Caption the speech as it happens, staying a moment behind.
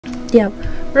Yep,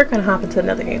 we're gonna hop into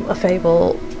another game, a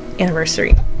Fable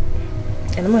Anniversary.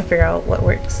 And I'm gonna figure out what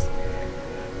works.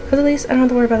 Because at least I don't have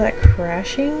to worry about that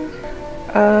crashing.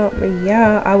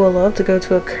 Yeah, I would love to go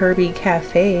to a Kirby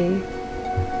cafe.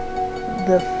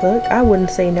 The fuck? I wouldn't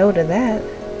say no to that.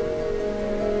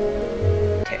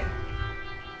 Okay.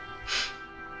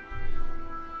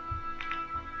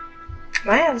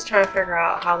 My ass is trying to figure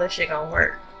out how this shit gonna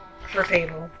work for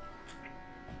Fable.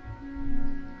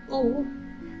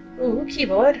 Ooh,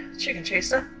 keyboard. Chicken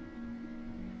chaser.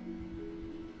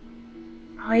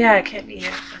 Oh yeah, it can't be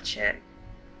a chick.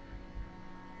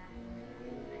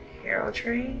 Hero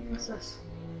tree? What's this?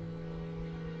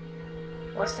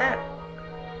 What's that?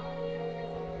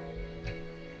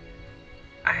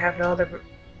 I have no other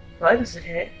buttons to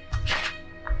hit.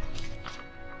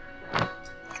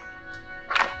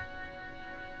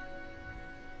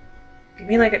 Give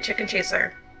me like a chicken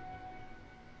chaser.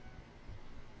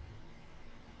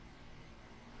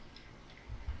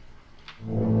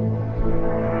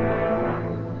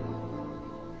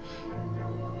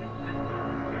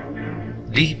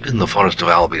 Deep in the forest of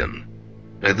Albion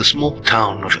lay the small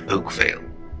town of Oakvale,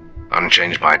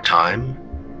 unchanged by time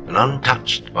and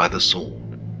untouched by the sword.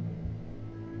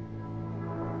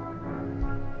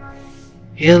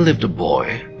 Here lived a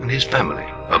boy and his family,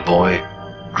 a boy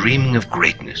dreaming of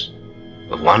greatness,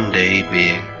 of one day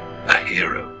being a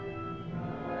hero.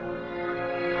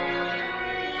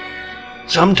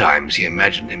 Sometimes he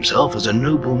imagined himself as a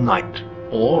noble knight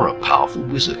or a powerful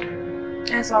wizard.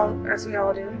 As we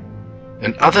all do.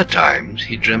 And other times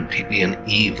he dreamt he'd be an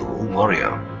evil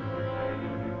warrior.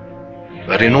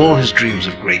 But in all his dreams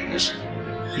of greatness,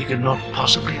 he could not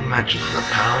possibly imagine the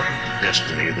power of the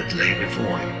destiny that lay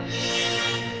before him.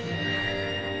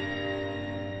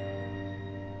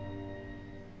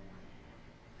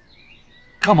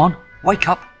 Come on, wake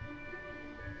up!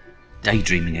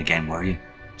 Daydreaming again, were you?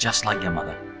 Just like your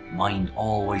mother, mind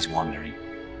always wandering.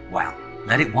 Well,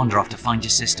 let it wander off to find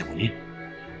your sister, will you?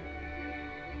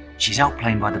 She's out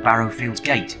playing by the Barrowfields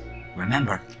gate.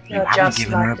 Remember, you haven't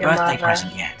given her a birthday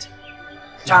present yet.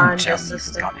 Don't tell me you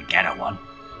forgot to get her one.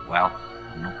 Well,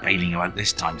 I'm not bailing you out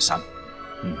this time, son.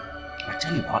 I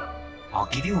tell you what, I'll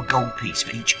give you a gold piece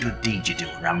for each good deed you do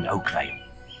around Oakvale.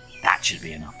 That should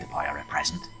be enough to buy her a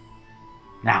present.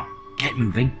 Now, get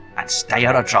moving and stay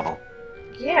out of trouble.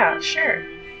 Yeah, sure.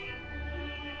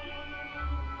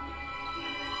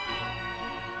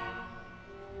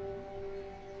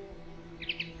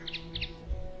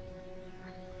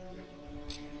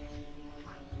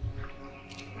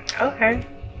 Okay.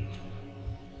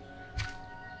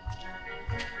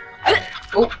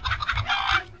 Oh.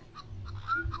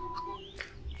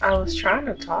 I was trying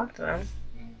to talk to them.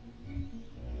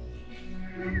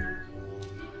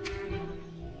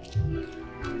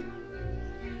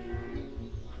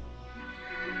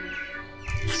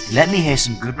 Let me hear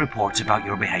some good reports about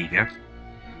your behavior.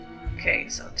 Okay,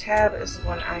 so tab is the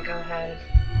one I go ahead.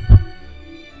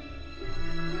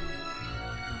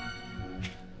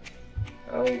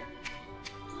 Oh.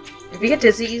 If you get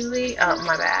dizzy easily, oh,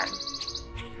 my bad.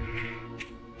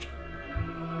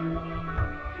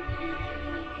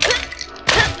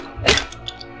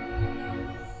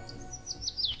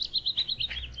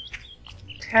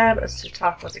 Tab is to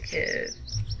talk with the kid.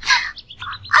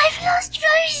 I've lost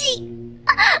Rosie!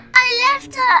 I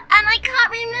left her and I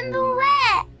can't remember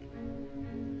where.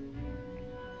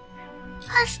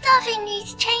 Her stuffing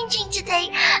needs changing today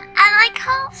and I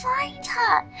can't find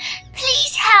her.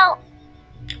 Please help.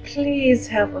 Please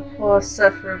help a poor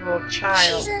sufferable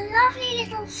child. She's a lovely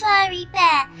little furry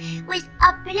bear with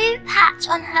a blue patch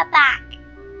on her back.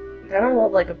 That don't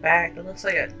look like a back, it looks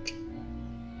like a...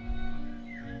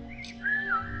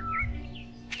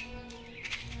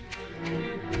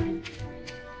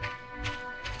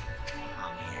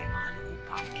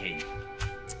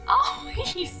 Oh,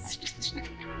 you're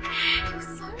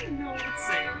so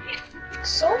naughty.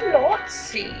 So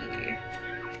naughty.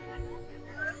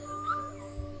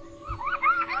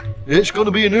 It's going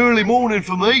to be an early morning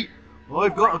for me.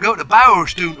 I've got to go to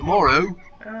Bowerstone tomorrow.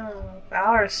 Oh,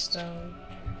 Bowerstone.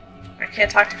 I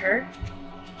can't talk to her?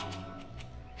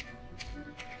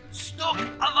 Stock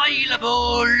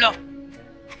available!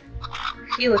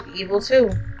 You look evil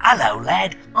too. Hello,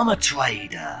 lad. I'm a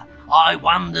trader. I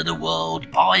wander the world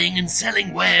buying and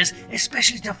selling wares,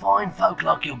 especially to fine folk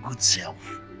like your good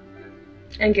self.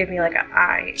 And give me like an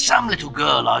eye. Some little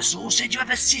girl I saw said you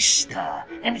have a sister,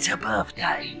 and it's her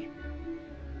birthday.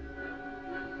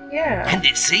 Yeah. And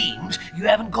it seems you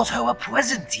haven't got her a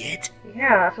present yet.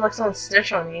 Yeah, I feel like someone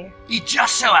snitched on me. It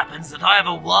just so happens that I have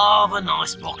a rather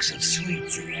nice box of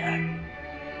sweets here.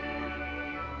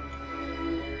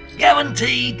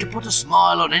 Guaranteed to put a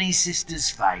smile on any sister's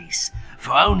face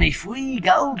for only 3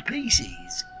 gold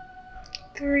pieces.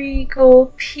 3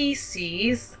 gold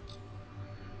pieces.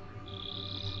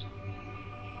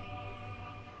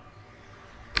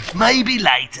 Maybe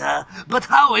later, but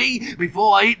hurry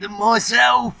before I eat them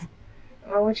myself.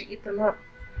 Why would you eat them up?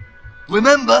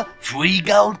 Remember, 3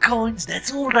 gold coins,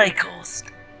 that's all they cost.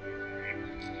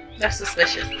 That's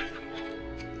suspicious.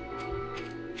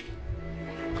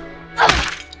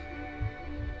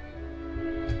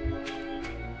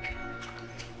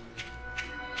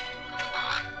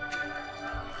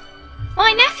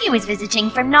 My nephew is visiting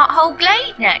from Knothole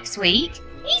Glade next week.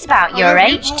 He's about your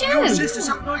age too. Your sister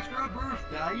something nice for her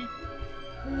birthday.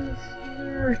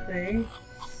 Birthday?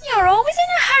 You're always in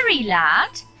a hurry,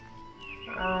 lad.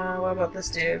 What about this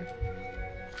dude?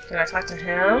 Can I talk to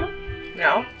him?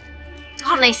 No.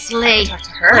 Honestly. Talk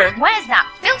to her. Where's that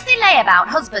filthy layabout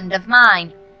husband of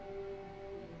mine?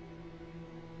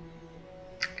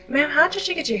 Ma'am, how did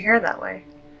you get your hair that way?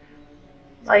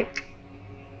 Like,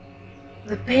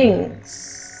 the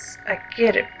bangs. I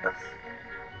get it, but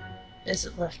is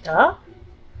it left up?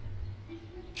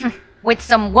 With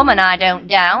some woman, I don't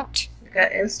doubt. You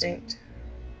got instinct.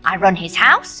 I run his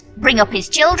house, bring up his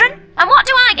children, and what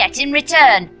do I get in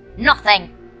return?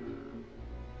 Nothing.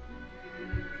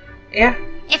 Yeah.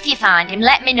 If you find him,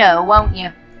 let me know, won't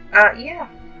you? Yeah.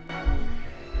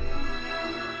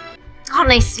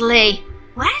 Honestly,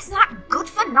 where's that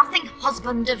good-for-nothing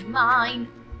husband of mine?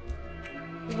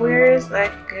 Where's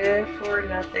that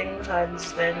good-for-nothing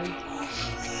husband?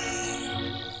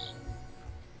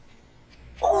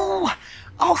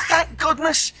 Oh, thank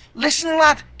goodness. Listen,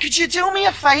 lad, could you do me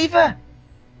a favour?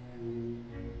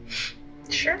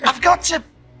 Sure. I've got to,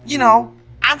 you know,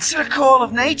 answer a call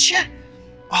of nature.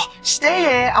 Oh, stay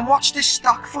here and watch this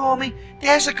stock for me.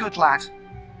 There's a good lad.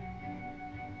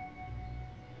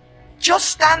 Just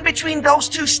stand between those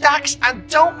 2 stacks and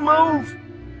don't move.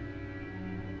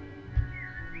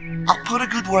 I'll put a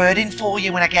good word in for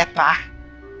you when I get back.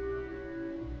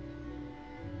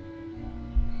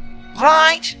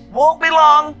 Right, won't be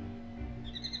long.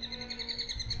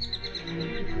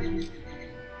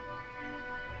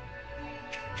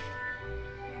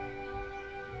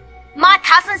 My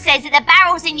cousin says that the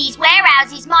barrels in these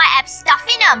warehouses might have stuff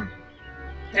in them.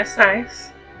 That's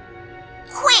nice.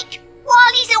 Quick,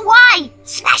 while he's away,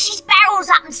 smash his barrels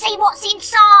up and see what's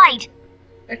inside.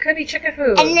 It could be chicken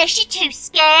food. Unless you're too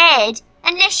scared.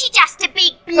 Unless you're just a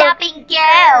big blubbing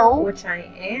girl. Which I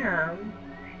am.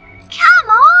 Come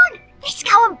on, let's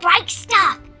go and break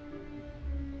stuff.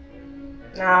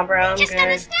 Nah, bro, I'm Just good.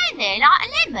 gonna stand there like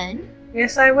a lemon.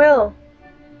 Yes, I will.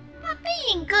 But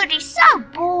being good is so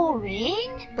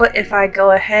boring. But if I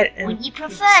go ahead and Wouldn't you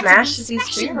prefer smash to be these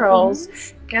smashing barrels,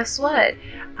 things? guess what?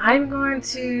 I'm going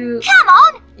to Come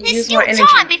on, there's use still more energy.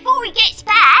 time before he gets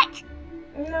back.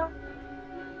 No.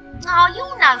 Oh,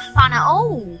 you're no fun at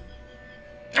all.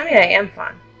 I mean, I am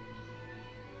fun.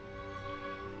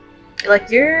 Like,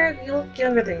 you look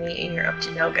younger than me and you're up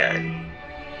to no good.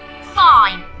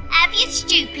 Fine, have your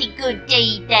stupid good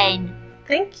deed then.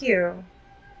 Thank you.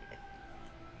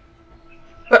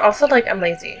 But also, like, I'm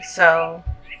lazy, so...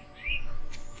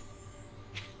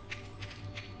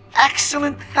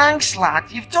 Excellent, thanks,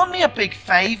 lad. You've done me a big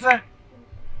favour.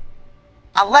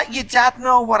 I'll let your dad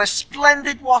know what a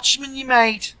splendid watchman you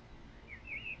made.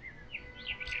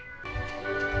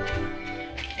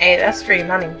 Hey, that's free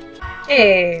money.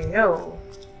 Hey, yo.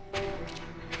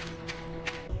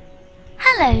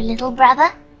 Hello, little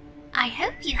brother. I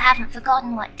hope you haven't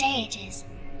forgotten what day it is,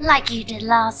 like you did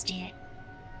last year.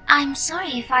 I'm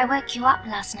sorry if I woke you up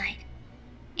last night.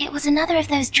 It was another of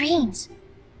those dreams.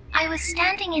 I was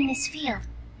standing in this field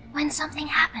when something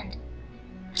happened,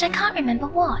 but I can't remember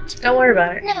what. Don't worry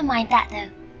about it. Never mind that, though.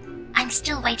 I'm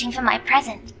still waiting for my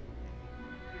present.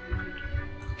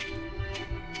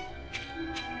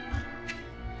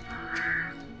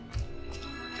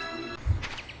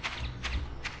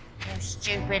 You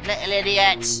stupid little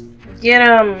idiots. Get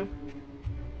him.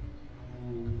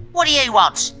 What do you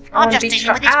want? I I'm wanna just beat dealing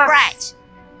your with this ass. brat.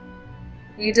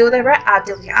 You deal with it, right? I'll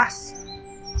deal with your ass.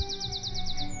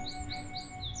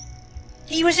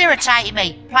 He was irritating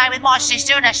me, playing with my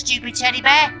sister and her stupid teddy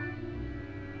bear.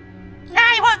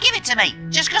 Now he won't give it to me,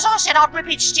 just because I said I'd rip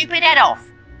its stupid head off.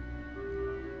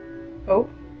 Oh.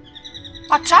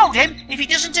 I told him, if he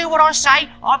doesn't do what I say,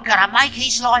 I'm gonna make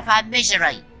his life a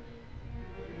misery.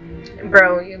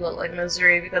 Bro, you look like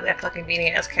Missouri because of that fucking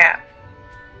beanie ass cap.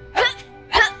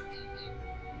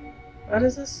 What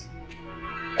is this?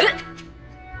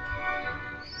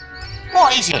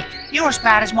 What is it? You're as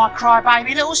bad as my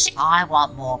crybaby little I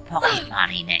want more pocket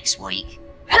money next week.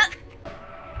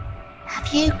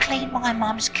 Have you cleaned my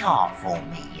mum's cart for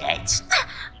me yet?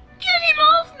 Get him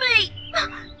off me!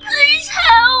 Please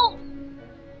help!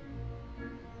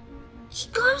 He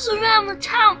goes around the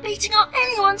town beating up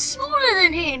anyone smaller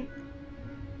than him.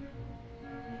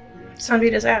 Son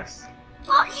beat his ass.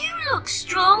 But you look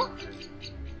strong.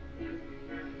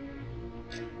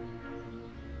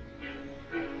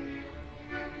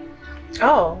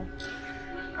 Oh.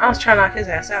 I was trying to knock his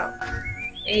ass out.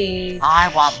 Hey.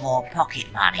 I want more pocket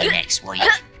money next week.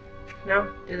 No,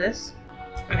 do this.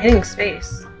 I'm hitting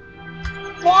space.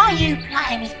 Why are you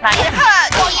playing with me? It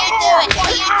hurts! What are you doing? What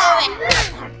are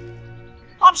you doing?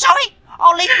 I'm sorry!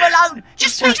 I'll leave him alone!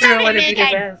 Just please don't hit me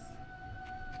again!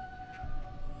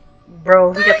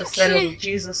 Bro, he got the Thank smell you. of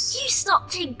Jesus. You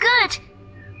stopped him good.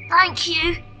 Thank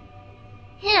you.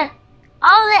 Here,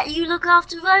 I'll let you look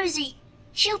after Rosie.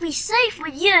 She'll be safe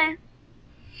with you.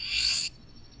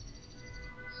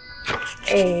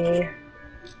 Hey.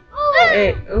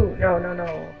 Hey. Ooh, no, no,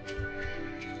 no.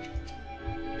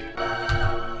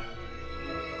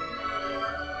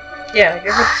 Yeah,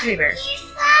 give her the teddy bear. You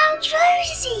found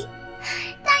Rosie.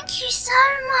 Thank you so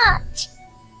much.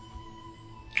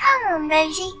 Come on,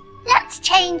 Rosie. Let's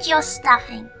change your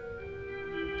stuffing.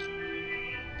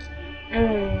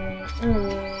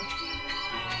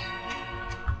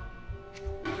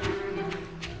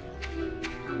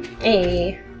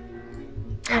 Hey.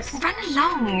 Yes. Run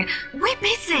along. We're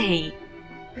busy.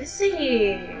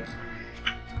 Busy.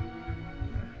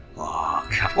 Oh,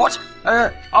 what?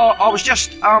 I was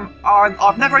just,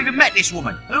 I've never even met this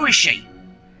woman. Who is she?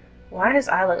 Why does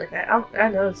I look like that? I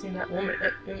never seen that woman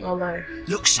in my life.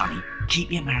 Look, Sonny,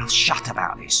 keep your mouth shut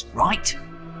about this, right?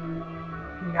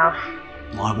 Nah.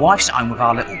 My wife's at home with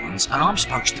our little ones, and I'm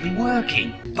supposed to be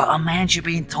working. But a man should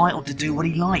be entitled to do what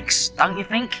he likes, don't you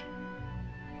think?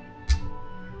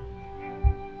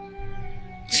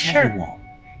 Sure. Tell you what,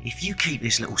 if you keep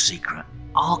this little secret,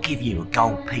 I'll give you a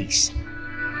gold piece.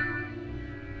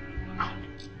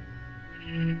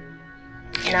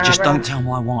 Nah, Just bro. don't tell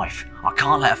my wife. I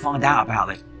can't let her find out about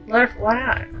it. Let her, why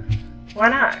not? Why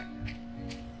not?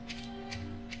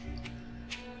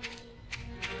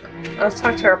 Let's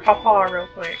talk to her papa real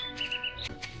quick.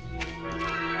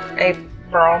 Hey,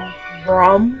 Brom.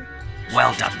 Brom?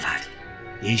 Well done, lad.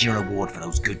 Here's your reward for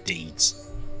those good deeds.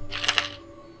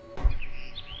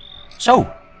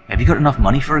 So, have you got enough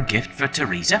money for a gift for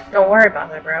Teresa? Don't worry about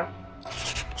that, bro.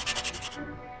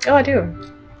 Oh, I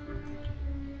do.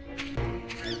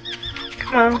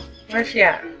 Come on, where's she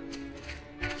at?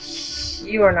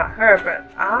 You are not her,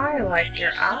 but I like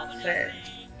your outfit.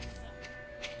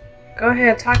 Go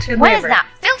ahead, talk to your Where's neighbor. that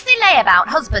filthy layabout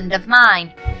husband of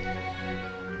mine?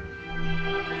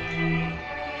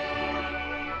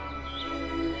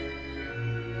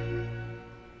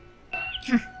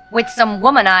 With some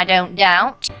woman, I don't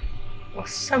doubt. Well,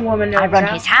 some woman I knows run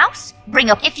that. his house. Bring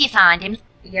up if you find him.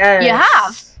 Yes. You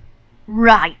have?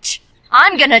 Right.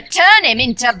 I'm gonna turn him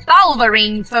into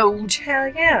balverine food. Hell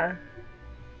yeah.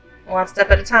 One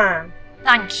step at a time.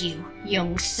 Thank you,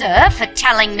 young sir, for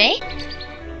telling me.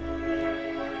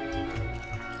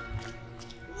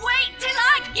 Wait till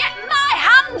I get my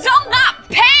hands on that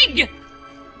pig!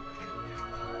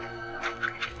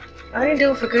 I didn't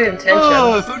do it for good intention.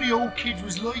 Oh, if only old kid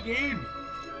was like him.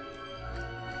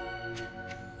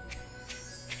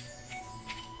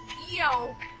 You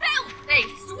filthy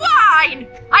swine!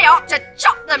 I ought to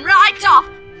chop them right off!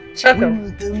 Chuck We him.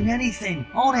 weren't doing anything,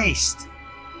 honest.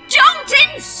 Don't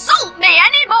insult me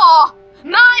anymore!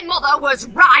 My mother was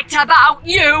right about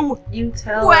you! You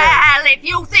tell her. Well, if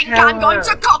you think Tell I'm going her.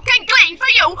 to cook and clean for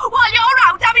you while you're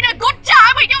out having a good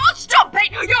time with your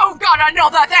strumpet, you've got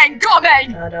another thing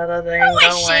coming! Another thing Who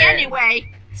is she going.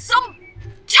 anyway? Some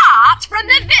tart from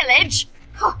the village?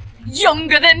 Huh,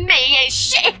 younger than me, is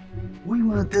she? We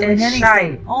weren't doing It's anything,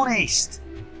 shite. honest.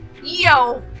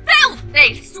 You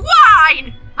filthy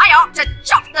swine! I ought to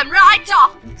chop them right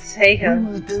off! Take We him.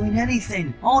 weren't doing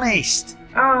anything, honest.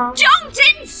 Oh. Don't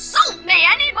insult me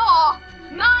anymore!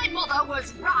 My mother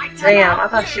was right Damn, I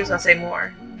about thought you. she was gonna say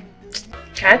more.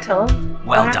 Can I tell him?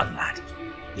 Well What done, lad.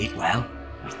 Eat well.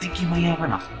 I think you may have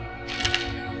enough.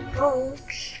 Oh,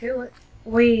 kill it.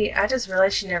 Wait, I just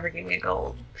realized she never gave me a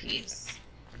gold piece.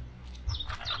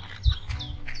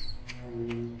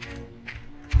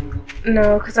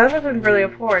 No, because that would have been really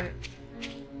important.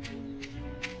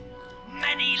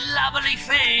 Many lovely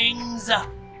things.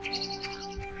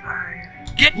 Fine.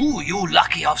 Ooh, you're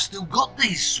lucky I've still got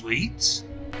these sweets.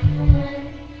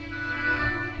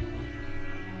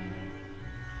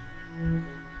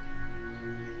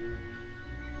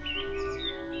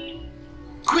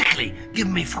 Quickly, give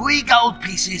me 3 gold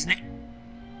pieces.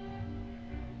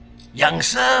 Young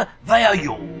sir, they are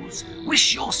yours.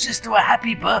 Wish your sister a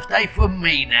happy birthday from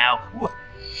me now.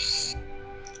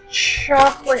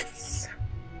 Chocolates.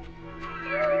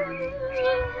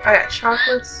 I got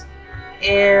chocolates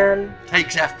and...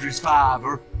 Takes after his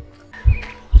father.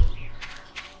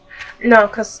 No,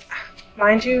 because,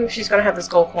 mind you, she's going to have this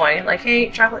gold coin. Like, hey,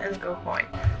 chocolate and gold coin.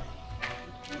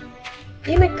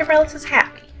 You make the relatives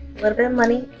happy. A little bit of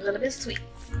money, a little bit of sweets.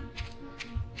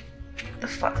 The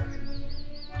fuck?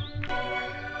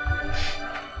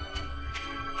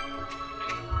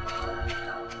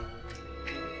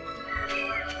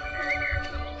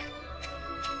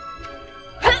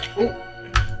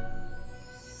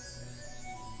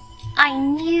 I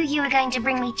knew you were going to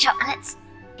bring me chocolates.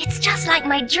 It's just like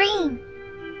my dream.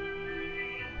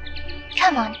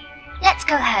 Come on, let's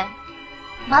go home.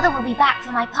 Mother will be back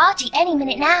for my party any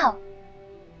minute now.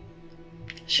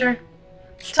 Sure.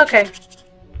 It's okay.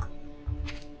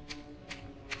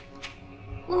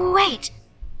 Wait,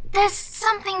 there's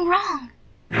something wrong.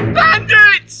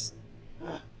 Bandits!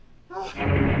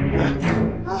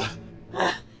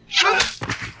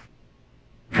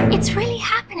 It's really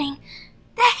happening.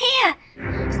 They're here.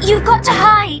 You've got to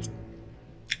hide.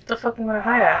 What the fuck am I gonna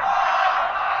hide at?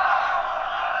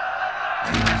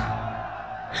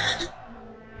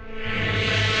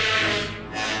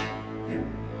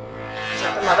 Is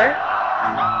that the mother?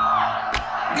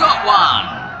 Got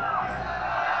one!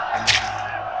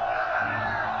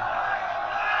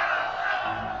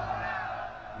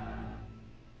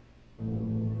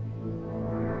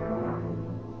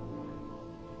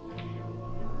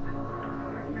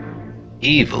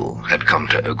 Evil had come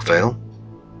to Oakvale.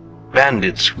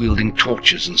 Bandits wielding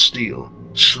torches and steel,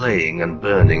 slaying and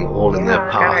burning all in their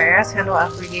Got path. her ass handle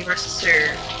after we gave her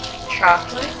sister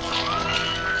chocolate.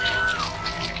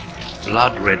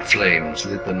 Blood-red flames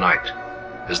lit the night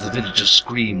as the villagers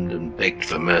screamed and begged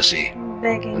for mercy,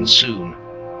 Begging. and soon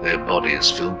their bodies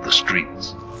filled the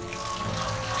streets.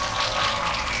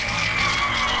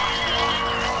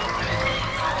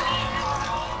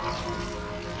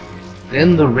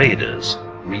 Then the raiders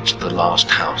reached the last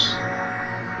house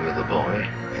where the boy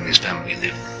and his family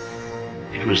lived.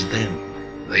 It was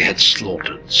them they had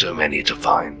slaughtered so many to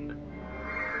find.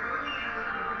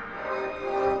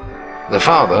 The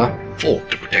father fought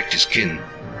to protect his kin,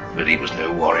 but he was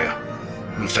no warrior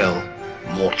and fell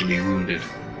mortally wounded.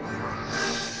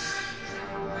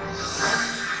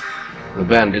 The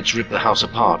bandits ripped the house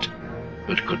apart,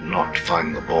 but could not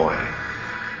find the boy.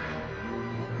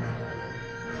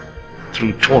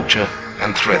 Through torture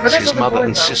and threats, his mother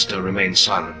and sister remained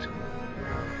silent,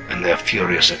 and their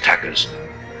furious attackers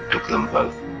took them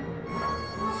both.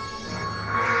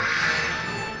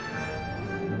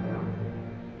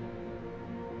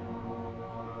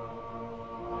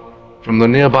 From the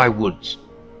nearby woods,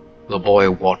 the boy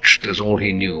watched as all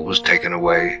he knew was taken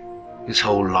away. His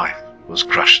whole life was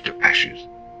crushed to ashes.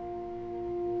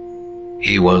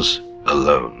 He was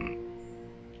alone.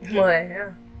 Well,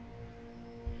 yeah.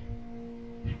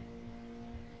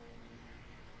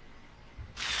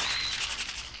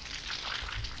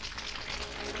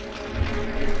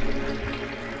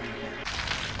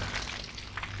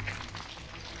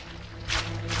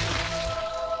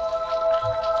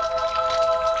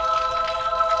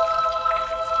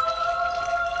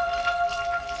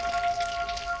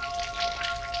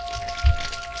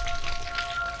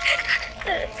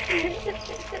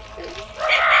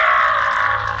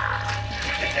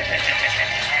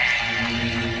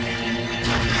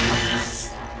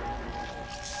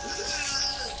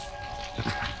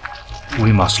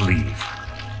 We must leave.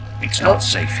 It's not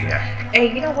safe here.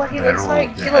 Hey, you know what he They're looks all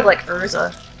like? He dead. looked like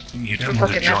Urza You from don't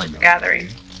want to fucking join Magic the them. Gathering.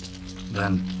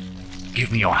 Then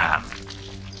give me your hand.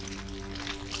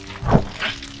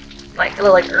 Like, he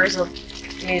looked like Urza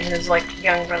and his, like,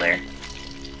 young brother.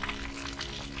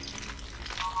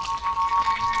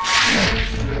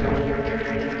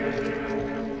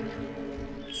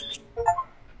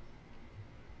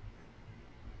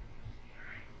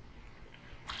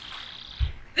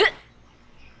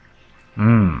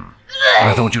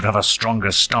 I thought you'd have a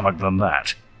stronger stomach than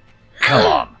that. Come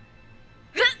on.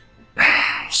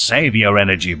 Save your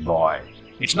energy, boy.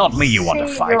 It's not me you want to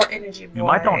Save fight. your energy, You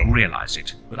might boy. not realize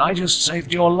it, but I just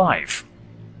saved your life.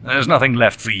 There's nothing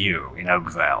left for you in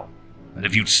Oakvale. And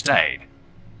if you'd stayed,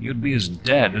 you'd be as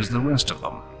dead as the rest of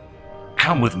them.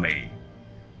 Come with me.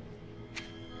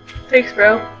 Thanks,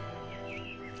 bro.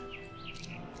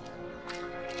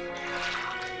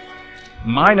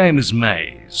 My name is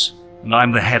Maze, and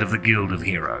I'm the head of the Guild of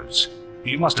Heroes.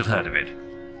 You must have heard of it.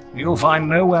 You'll find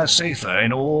nowhere safer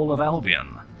in all of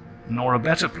Albion, nor a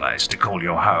better place to call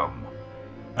your home.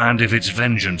 And if it's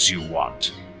vengeance you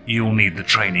want, You'll need the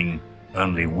training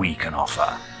only we can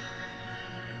offer.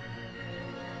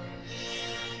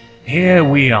 Here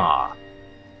we are.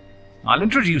 I'll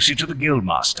introduce you to the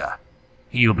Guildmaster.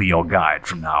 He'll be your guide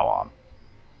from now on.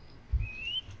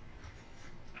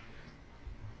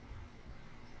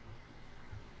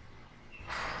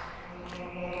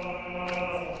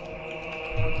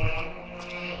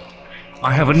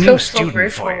 I have a new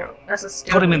student for you.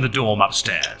 Put him in the dorm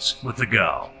upstairs with the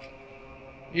girl.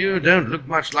 You don't look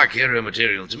much like hero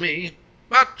material to me,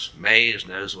 but Maze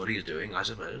knows what he's doing, I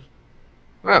suppose.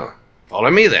 Well, follow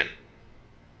me then.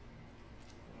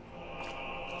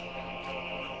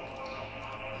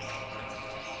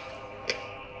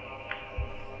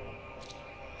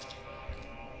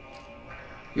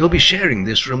 You'll be sharing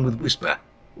this room with Whisper,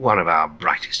 one of our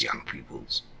brightest young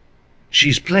pupils.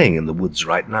 She's playing in the woods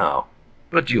right now,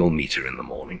 but you'll meet her in the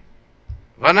morning.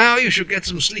 For now, you should get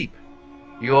some sleep.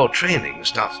 Your training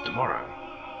starts tomorrow.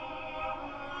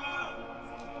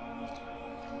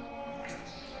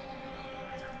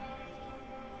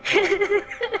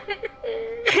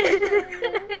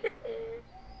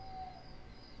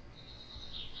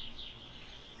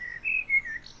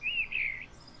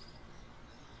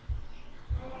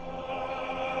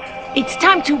 It's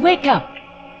time to wake up.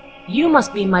 You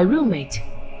must be my roommate.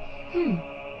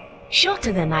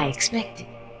 Shorter than I expected.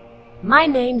 My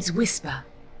name's Whisper.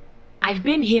 I've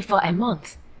been here for a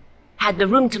month. Had the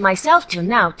room to myself till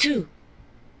now, too.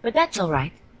 But that's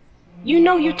alright. You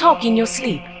know you talk in your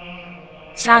sleep.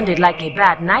 Sounded like a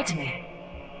bad nightmare.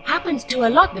 Happens to a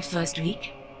lot the first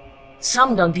week.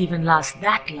 Some don't even last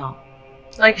that long.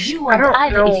 Like, You won't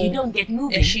either if you don't get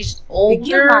moving. If she's older,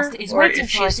 the Guildmaster is or waiting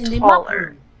if for us she's in the mop taller.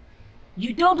 room.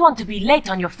 You don't want to be late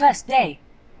on your first day.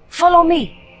 Follow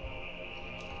me.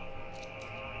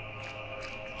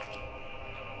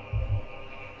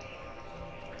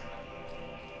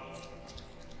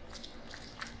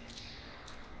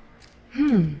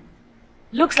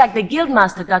 Looks like the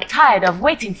Guildmaster got tired of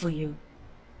waiting for you.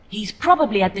 He's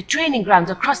probably at the training grounds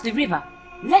across the river.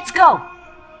 Let's go!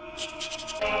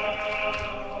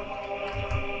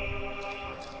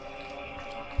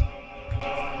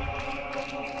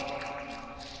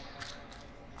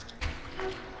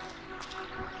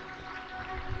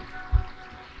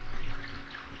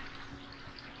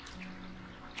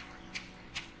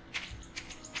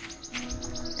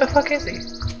 The fuck is he?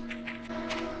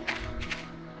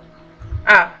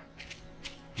 Ah.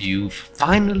 You've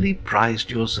finally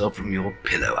prized yourself from your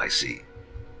pillow, I see.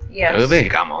 Yes. Over,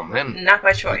 come on then. Not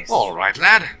by choice. All right,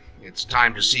 lad. It's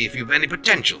time to see if you've any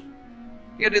potential.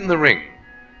 Get in the ring.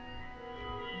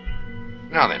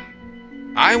 Now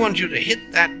then, I want you to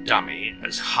hit that dummy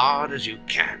as hard as you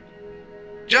can.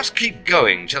 Just keep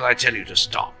going till I tell you to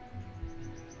stop.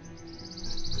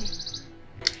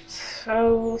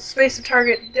 So, space to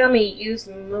target dummy. Use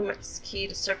the movement's key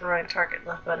to circle around target.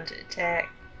 Left button to attack.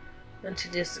 Then to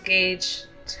disengage.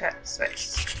 Tap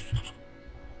space.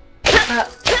 Hop,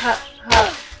 hop,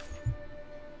 hop.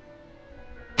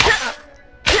 Hop,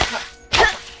 hop,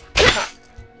 hop.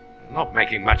 Not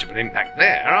making much of an impact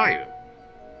there, are you?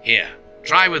 Here,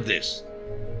 try with this.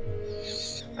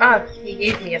 Ah, he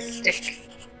gave me a stick.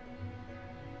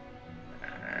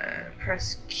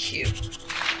 Press Q.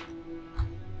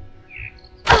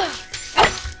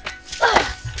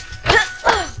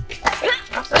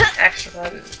 That's an extra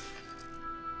button.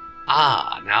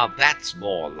 Ah, now that's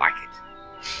more like it.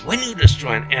 When you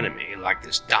destroy an enemy like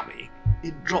this dummy,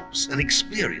 it drops an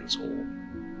experience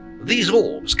orb. These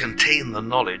orbs contain the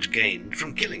knowledge gained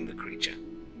from killing the creature.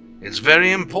 It's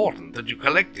very important that you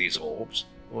collect these orbs,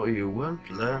 or you won't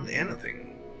learn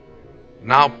anything.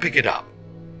 Now pick it up.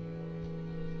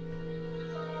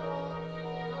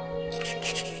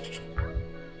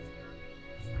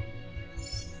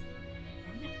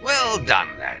 Well done,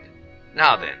 lad.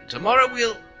 Now then, tomorrow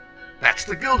we'll... That's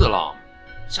the guild alarm.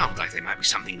 Sounds like there might be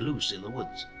something loose in the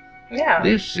woods. Yeah.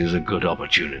 This is a good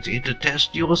opportunity to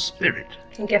test your spirit.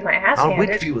 And get my ass I'll handed.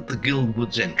 wait for you at the guild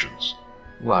woods entrance,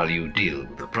 while you deal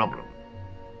with the problem.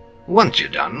 Once you're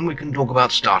done, we can talk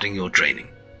about starting your training.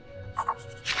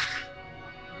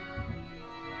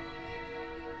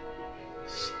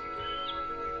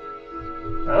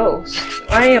 Boast?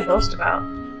 What are you gonna boast about?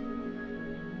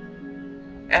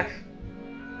 F.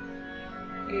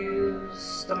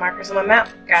 Use the markers on the map.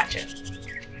 Gotcha.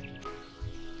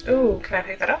 Ooh, can I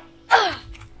pick that up?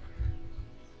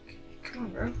 Come on,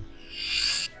 bro.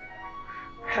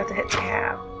 I have to hit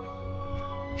tab.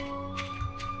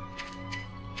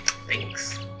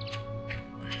 Thanks.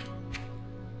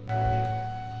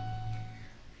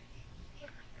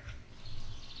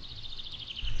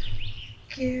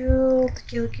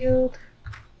 Guild.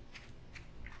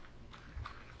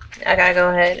 I gotta go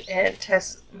ahead and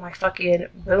test my fucking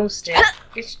boomstick.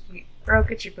 Bro,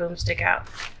 get your boomstick out.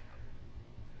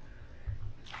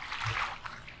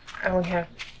 I only have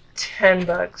 10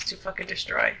 bugs to fucking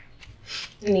destroy.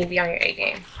 You need to be on your A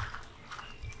game.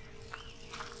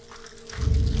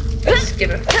 Just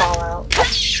give it Fallout.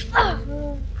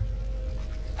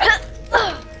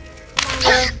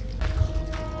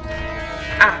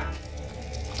 Ah.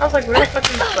 I was like, where the fuck are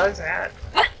these bugs at?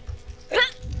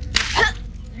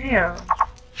 Damn.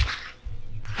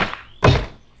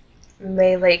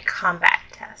 Melee combat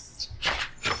test.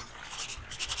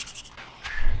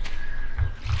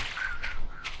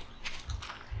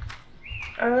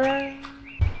 Oh,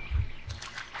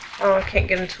 I can't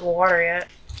get into the water yet.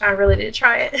 I really did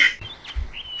try it.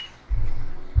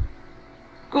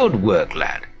 Good work,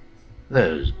 lad.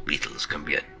 Those beetles can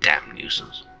be a damn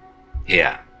nuisance.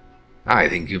 Here, I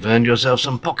think you've earned yourself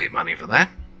some pocket money for that.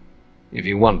 If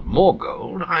you want more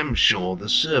gold, I'm sure the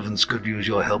servants could use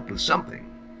your help with something.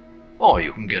 Or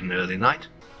you can get an early night.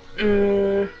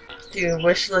 Do you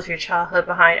wish to leave your childhood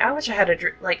behind? I wish I had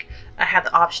I had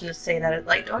the option to say that.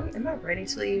 Am I ready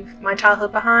to leave my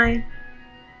childhood behind?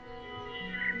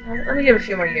 Let me give it a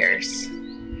few more years.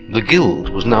 The guild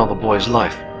was now the boy's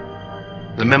life.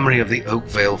 The memory of the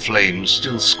Oakvale flames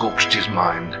still scorched his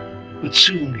mind, but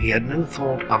soon he had no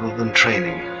thought other than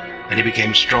training, and he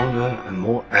became stronger and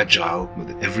more agile with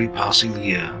every passing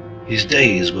year. His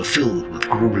days were filled with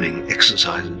grueling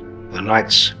exercises, the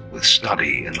nights with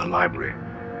study in the library.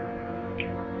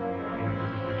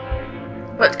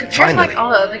 But compared Finally, to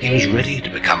all the other he was games, ready to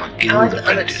become a guild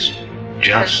apprentice,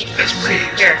 just as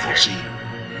Maze had foreseen.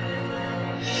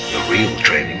 The real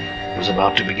training was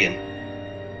about to begin.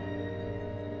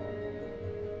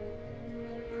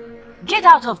 Get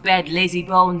out of bed, lazy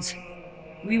bones.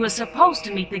 We were supposed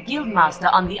to meet the guildmaster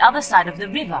on the other side of the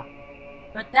river,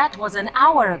 but that was an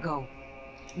hour ago.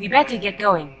 We better get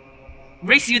going.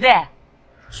 Reese, you there?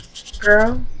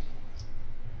 Girl,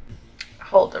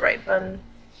 hold the right button.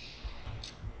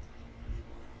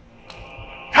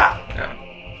 No.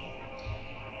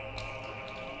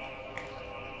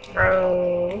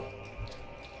 Bro.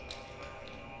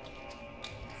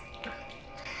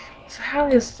 So how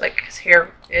his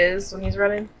hair is when he's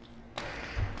running?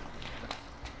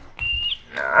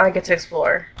 No, I get to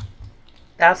explore.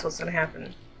 That's what's gonna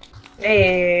happen.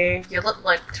 Hey, you look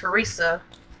like Teresa.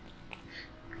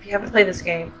 If you haven't played this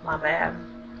game, my bad.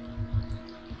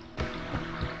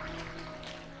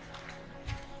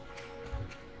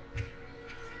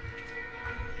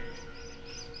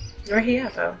 Where he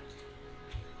at though?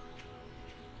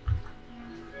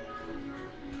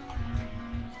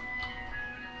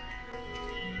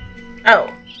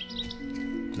 Oh.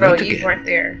 Bro, you weren't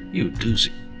there. You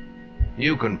doozy.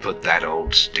 You can put that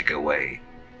old stick away.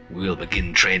 We'll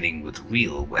begin training with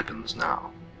real weapons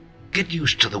now. Get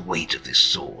used to the weight of this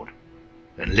sword,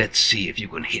 and let's see if you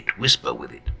can hit Whisper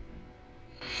with it.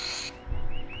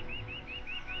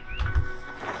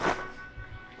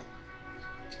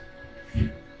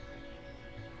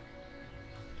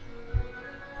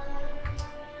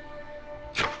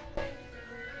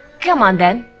 Come on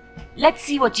then. Let's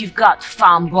see what you've got,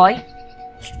 farm boy.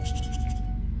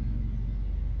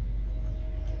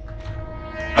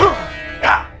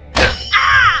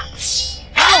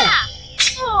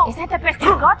 Is that the best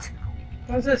you got?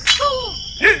 What's this?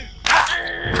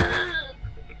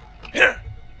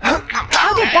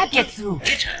 How did that get through?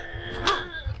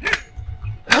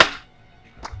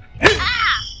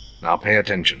 Now pay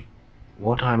attention.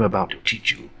 What I'm about to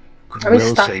teach you could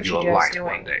well save your life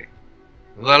one day.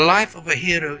 The life of a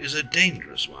hero is a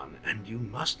dangerous one, and you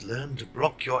must learn to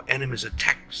block your enemy's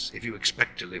attacks if you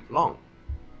expect to live long.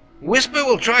 Whisper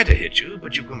will try to hit you,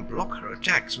 but you can block her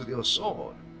attacks with your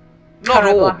sword. Not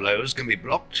all blows can be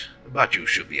blocked, but you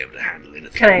should be able to handle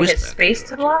anything. Can I hit space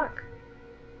to block?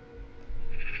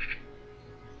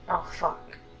 Oh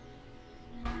fuck.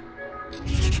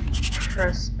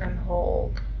 Press and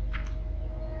hold.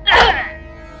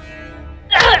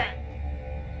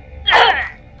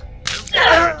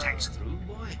 Her attacks through,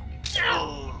 boy.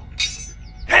 Damn.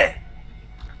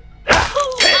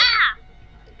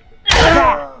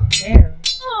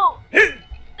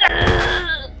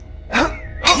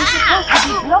 You're supposed to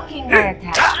be blocking my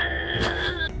attack.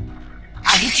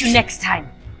 I'll hit you next time.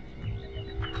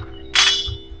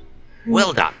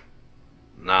 Well done.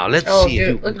 Now let's see if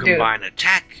you can combine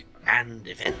attack and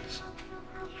defense.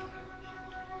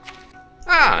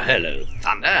 Ah, hello,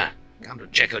 Thunder. Come to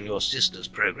check on your sister's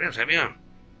progress, have you?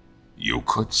 You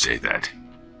could say that.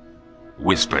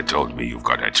 Whisper told me you've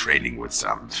got her training with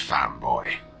some farm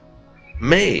boy.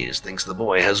 Maze thinks the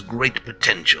boy has great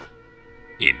potential.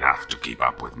 Enough to keep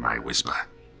up with my Whisper.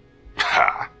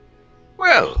 Ha!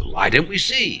 Well, why don't we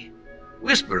see?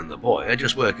 Whisper and the boy are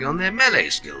just working on their melee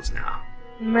skills now.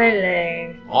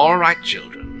 Melee. All right,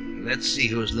 children. Let's see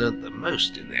who has learnt the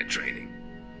most in their training.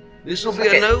 This will be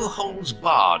a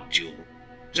no-holds-barred duel,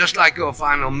 just like your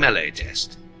final melee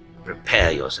test.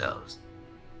 Prepare yourselves.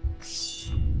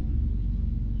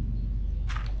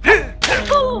 Damn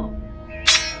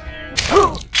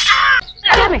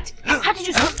it! How did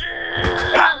you...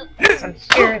 I'm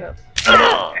scared of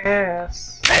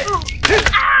ass.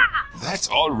 That's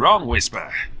all wrong,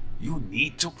 Whisper. You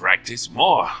need to practice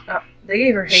more. Oh, they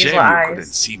gave her hazel Shame you couldn't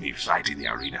eyes. see me fight in the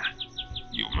arena.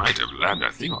 You might have learned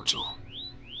a thing or two.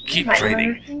 Keep Might learn a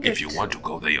training thing if or you two. want to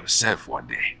go there yourself one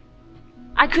day.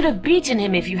 I could have beaten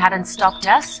him if you hadn't stopped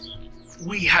us.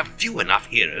 We have few enough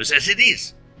heroes as it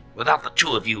is, without the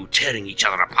two of you tearing each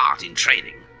other apart in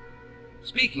training.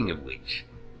 Speaking of which,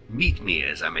 meet me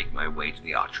as I make my way to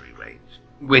the archery range,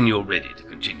 when you're ready to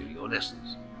continue your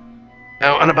lessons.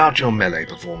 Oh, and about your melee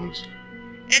performance.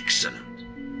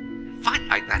 Excellent. Fight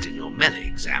like that in your melee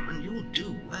exam and you'll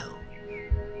do well.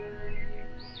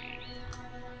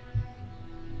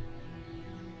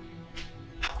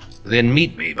 Then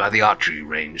meet me by the archery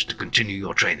range to continue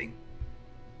your training.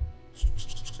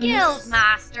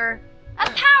 Guildmaster, a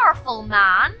powerful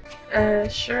man.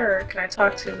 Sure. Can I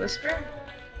talk to Whisper?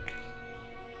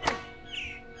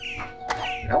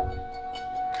 Nope.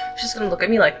 She's gonna look at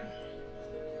me like...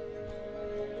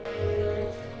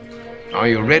 Are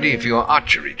you ready for your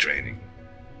archery training?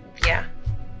 Yeah.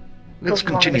 Let's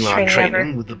The longest continue our training training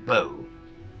ever. with the bow.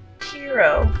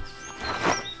 Hero.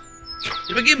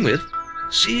 To begin with,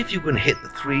 see if you can hit the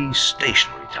 3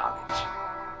 stationary targets,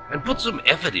 and put some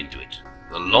effort into it.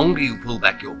 The longer you pull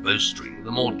back your bowstring,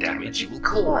 the more damage you will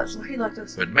cause. Why he like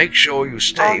this? But make sure you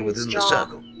stay Oh, within the jaw.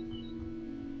 circle.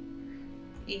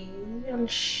 E and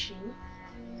she.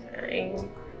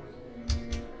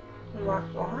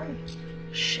 Lock line.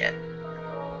 Shit.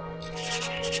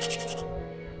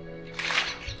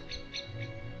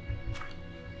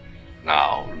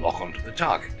 Now lock onto the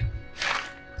target.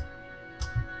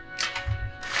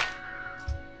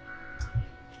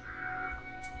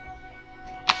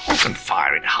 You can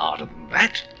fire it harder than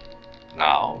that.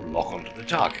 Now lock onto the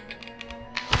target.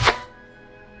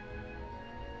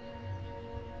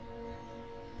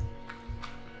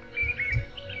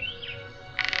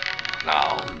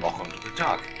 Now lock onto the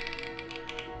target.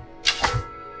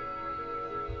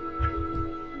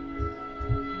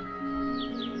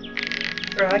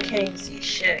 Bro, I can't even see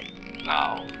shit.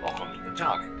 Now lock onto the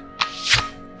target.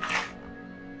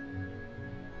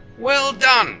 Well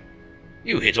done!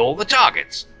 You hit all the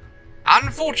targets.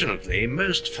 Unfortunately,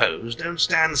 most foes don't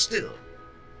stand still.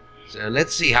 So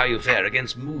let's see how you fare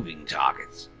against moving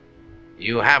targets.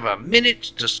 You have a minute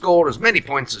to score as many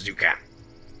points as you can.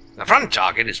 The front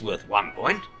target is worth 1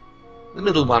 point, the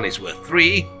middle one is worth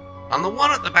 3, and the one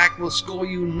at the back will score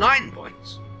you 9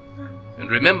 points.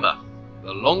 And remember,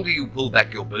 the longer you pull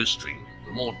back your bowstring,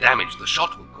 the more damage the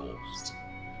shot will cause.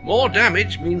 More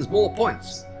damage means more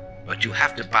points, but you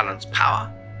have to balance power,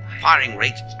 firing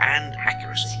rate, and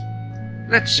accuracy.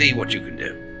 Let's see what you can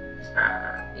do.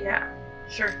 Yeah,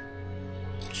 sure.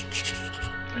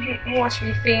 Watch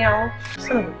me fail.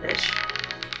 Son of a bitch.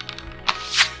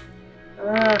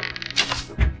 Oh,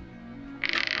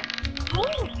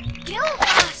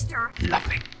 Guildmaster.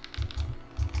 Lovely.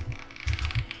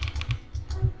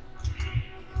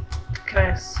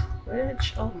 Can I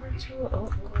switch over to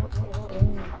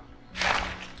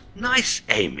Nice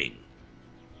aiming.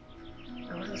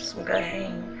 That was some good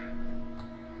aim.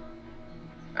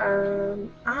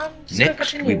 I'm just gonna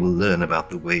Next, continue. we will learn about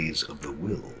the ways of the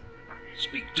will.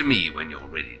 Speak to me when you're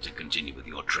ready to continue with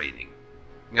your training.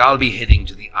 I'll be heading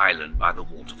to the island by the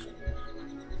waterfall.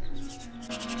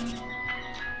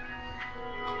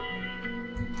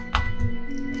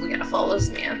 We gotta follow this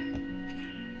man.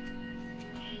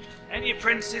 Any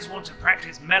princes want to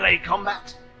practice melee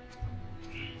combat?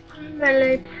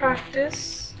 Melee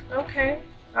practice. Okay.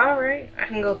 Alright. I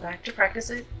can go back to practice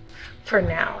it. For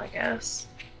now, I guess.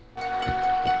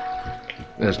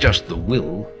 There's just the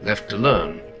will left to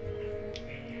learn.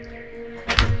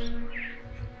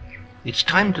 It's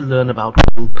time to learn about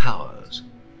will powers.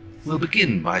 We'll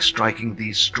begin by striking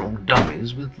these strong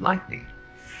dummies with lightning.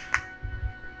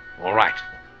 Alright,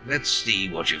 let's see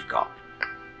what you've got.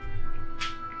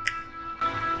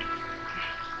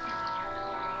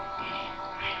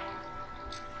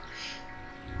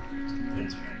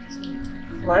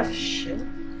 Left shift.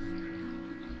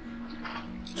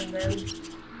 And then...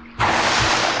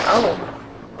 Oh.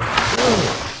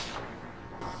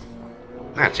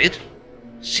 That's it.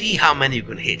 See how many you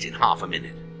can hit in half a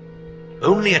minute.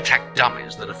 Only attack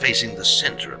dummies that are facing the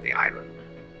center of the island.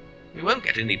 You won't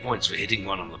get any points for hitting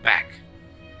one on the back.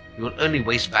 You will only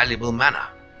waste valuable mana.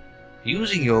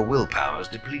 Using your willpowers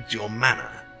depletes your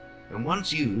mana, and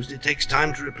once used, it takes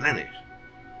time to replenish.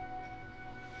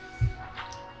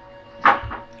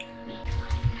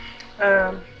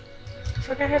 I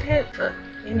forgot I had hit, but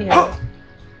anyhow.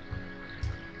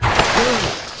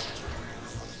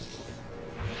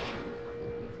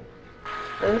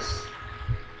 This.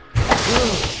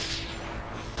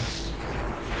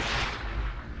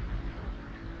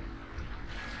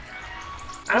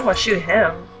 I don't want to shoot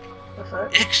him. The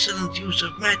fuck? Excellent use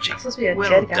of magic. I'm supposed to be a well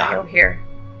dead guy done. over here.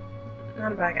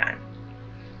 Not a bad guy.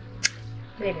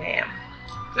 Maybe I am.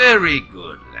 Very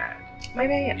good, lad.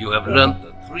 Maybe I am. You have learnt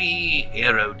the 3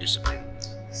 hero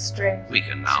disciplines. Strength. We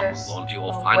can now stress, move on to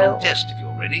your or final will. test if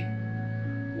you're ready.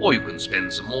 Or you can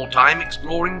spend some more time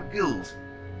exploring the guild.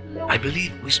 I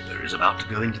believe Whisper is about to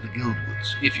go into the guild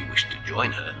woods, if you wish to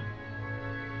join her.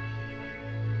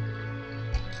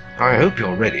 I hope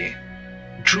you're ready.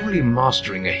 Truly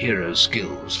mastering a hero's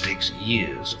skills takes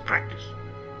years of practice.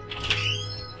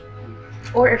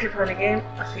 Or if you're playing a game,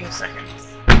 a few seconds.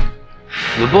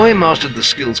 The boy mastered the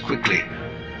skills quickly,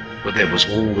 but there was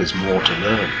always more to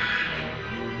learn.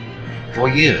 For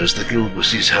years the guild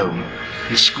was his home,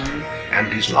 his school, and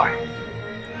his life.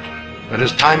 But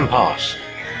as time passed,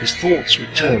 his thoughts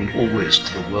returned always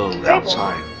to the world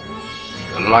outside.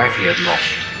 The life he had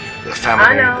lost, the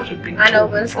family that had been I know,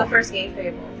 torn but it's the from him. first game,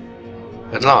 Fable.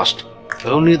 At last,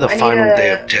 only the I need final a- day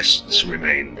of tests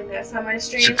remained. The next time I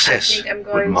stream, Success I think I'm would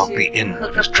going mark to the end hook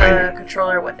of his up training. the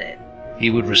controller with it. He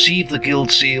would receive the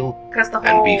guild seal Because the and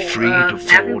whole be free to admin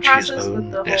forge his process own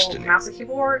with the destiny. whole mouse and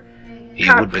keyboard, He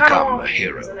would become a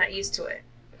hero. I'm not used to it.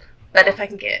 But if I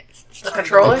can get the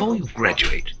controller, Before you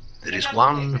graduate, there is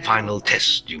one final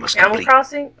test you must Animal complete.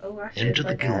 Crossing, oh, I should Enter the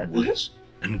like guild that. woods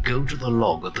and go to the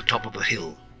log at the top of the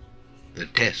hill. The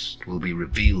test will be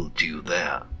revealed to you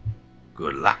there.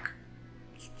 Good luck.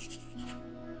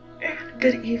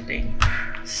 Good evening.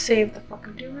 Save the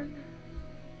fucking doing.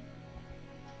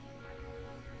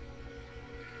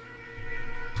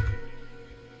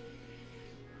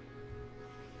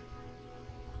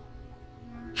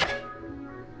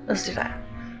 Let's do that.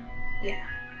 Yeah.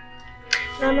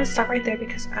 Now I'm gonna stop right there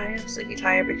because I am sleepy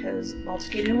tired because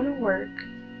Baltic didn't want to work,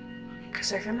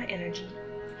 conserving my energy,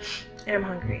 and I'm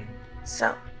hungry.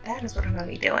 So that is what I'm gonna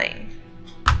be doing.